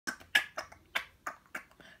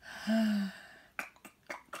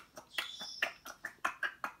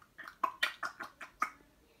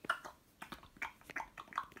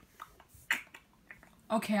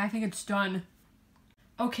Okay, I think it's done.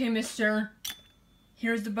 Okay, mister.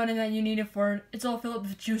 Here's the button that you needed for it. It's all filled up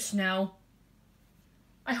with juice now.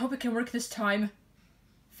 I hope it can work this time.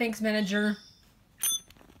 Thanks, manager.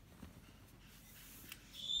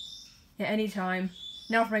 Yeah, anytime.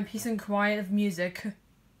 Now for my peace and quiet of music.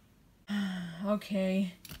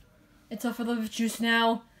 Okay. It's all filled up with juice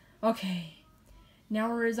now. Okay.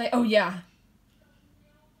 Now where is I? Oh, yeah.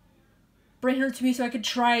 Bring her to me so I could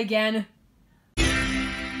try again.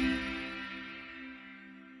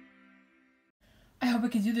 I hope I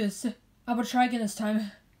can do this. I will try again this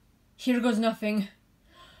time. Here goes nothing.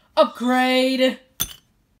 Upgrade!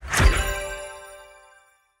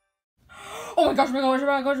 Oh my gosh, oh my gosh, oh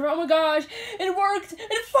my gosh, oh my gosh! It worked!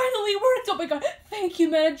 It finally worked! Oh my god, thank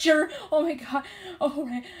you, manager! Oh my god,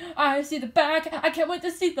 alright. I see the back. I can't wait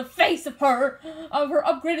to see the face of her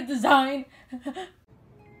upgraded design. Oh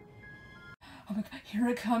my god, here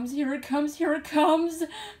it comes, here it comes, here it comes!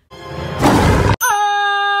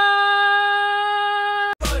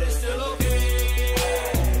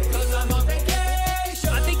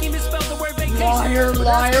 Liar,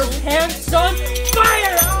 liar, pants on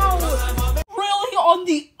fire! Oh! Really? On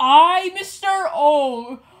the eye, mister?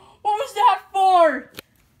 Oh, what was that for?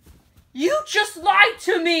 You just lied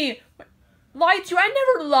to me! Lied to you? I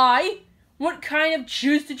never lie! What kind of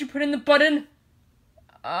juice did you put in the button?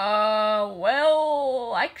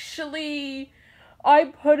 Well, actually, I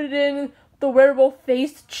put it in the wearable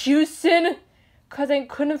face juice in, cause I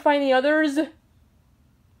couldn't find the others.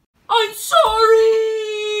 I'm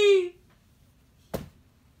sorry!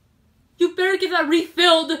 You better get that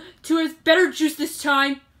refilled to a better juice this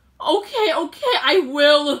time. Okay, I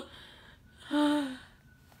will.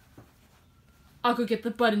 I'll go get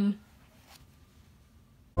the button.